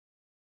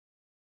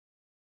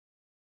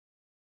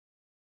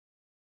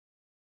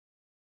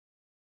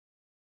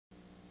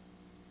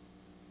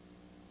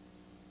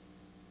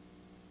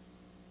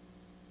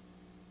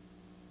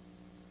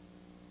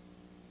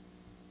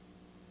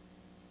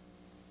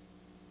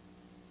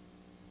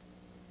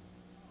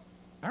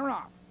They're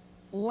off.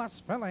 Less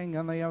filling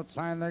on the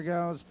outside. There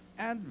goes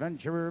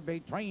Adventurer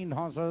between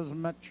horses.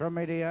 Metro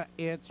Media,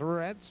 it's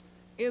Ritz.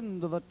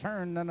 Into the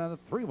turn and a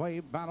three-way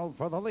battle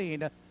for the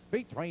lead.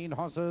 Between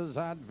horses,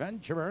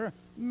 Adventurer,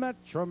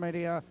 Metro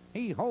Media.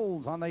 He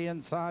holds on the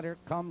inside. Here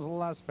comes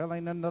Less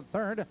Filling in the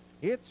third.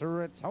 It's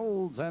Ritz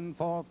holds in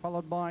fourth,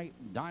 followed by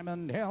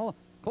Diamond Hill.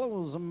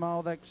 Close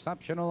mouth,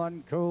 Exceptional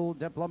and Cool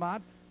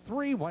Diplomat.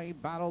 Three-way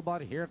battle,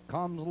 but here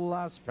comes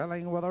Less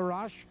Filling with a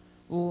rush.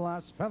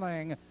 Less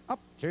Filling up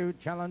to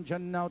challenge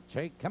and now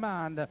take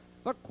command.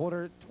 The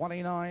quarter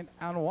 29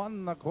 and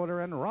 1 the quarter,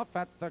 and rough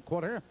at the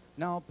quarter.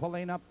 Now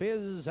pulling up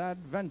is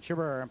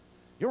Adventurer.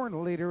 Your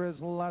leader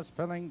is Less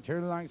Filling,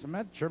 2 lengths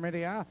Metro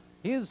Media.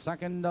 His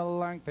second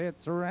length,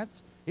 it's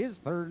Ritz. His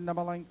third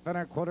double length and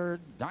a quarter,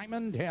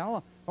 Diamond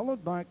Hill.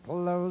 Followed by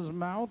Close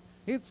Mouth.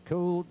 It's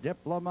Cool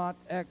Diplomat.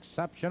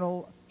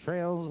 Exceptional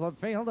trails the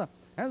field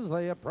as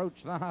they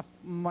approach the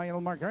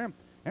half-mile marker.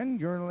 And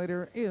your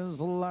leader is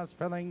Less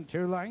Filling,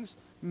 2 lengths.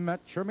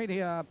 Metro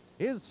Media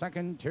is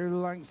second, 2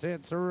 lengths.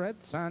 It's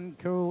Ritz and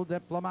Cool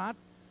Diplomat.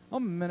 A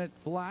minute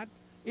flat.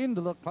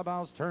 Into the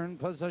clubhouse turn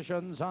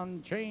positions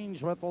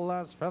unchanged with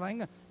Less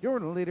Filling.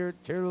 Your leader,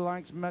 2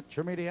 lengths.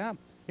 Metro Media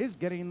is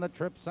getting the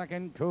trip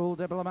second. Cool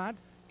Diplomat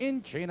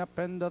inching up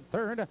into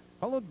third,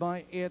 followed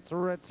by It's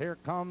Ritz. Here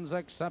comes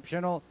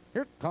Exceptional.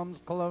 Here comes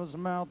Close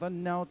Mouth,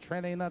 and now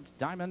trailing, that's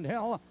Diamond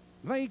Hill.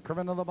 They curve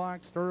into the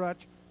box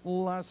stretch.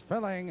 Less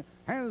Filling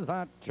has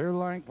that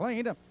 2-length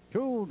lead.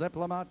 Cool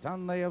Diplomat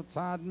on the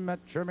outside.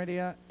 Metro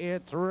Media,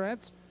 it's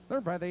Ritz.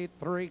 They're by the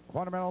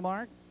 3/4 mile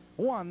mark.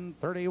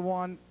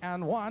 1:31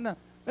 and 1.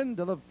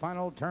 Into the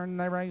final turn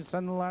they race,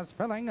 and Less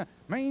Filling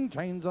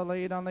maintains a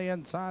lead on the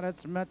inside.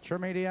 It's Metro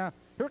Media.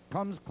 Here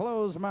comes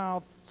Close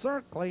Mouth.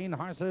 Circling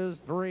horses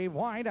 3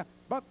 wide,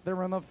 but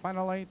they're in the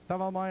final 1/8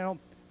 of a mile.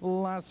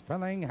 Less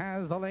Filling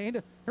has the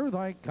lead. Here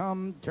they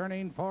come,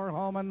 turning for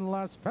home, and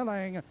Less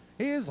Filling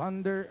is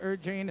under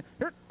urging.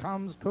 Here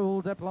comes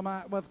Cool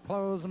Diplomat with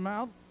Close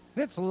Mouth.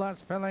 It's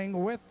Less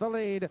Filling with the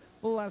lead.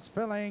 Less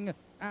Filling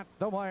at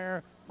the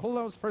wire.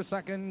 Close for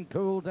second,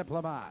 Cool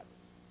Diplomat.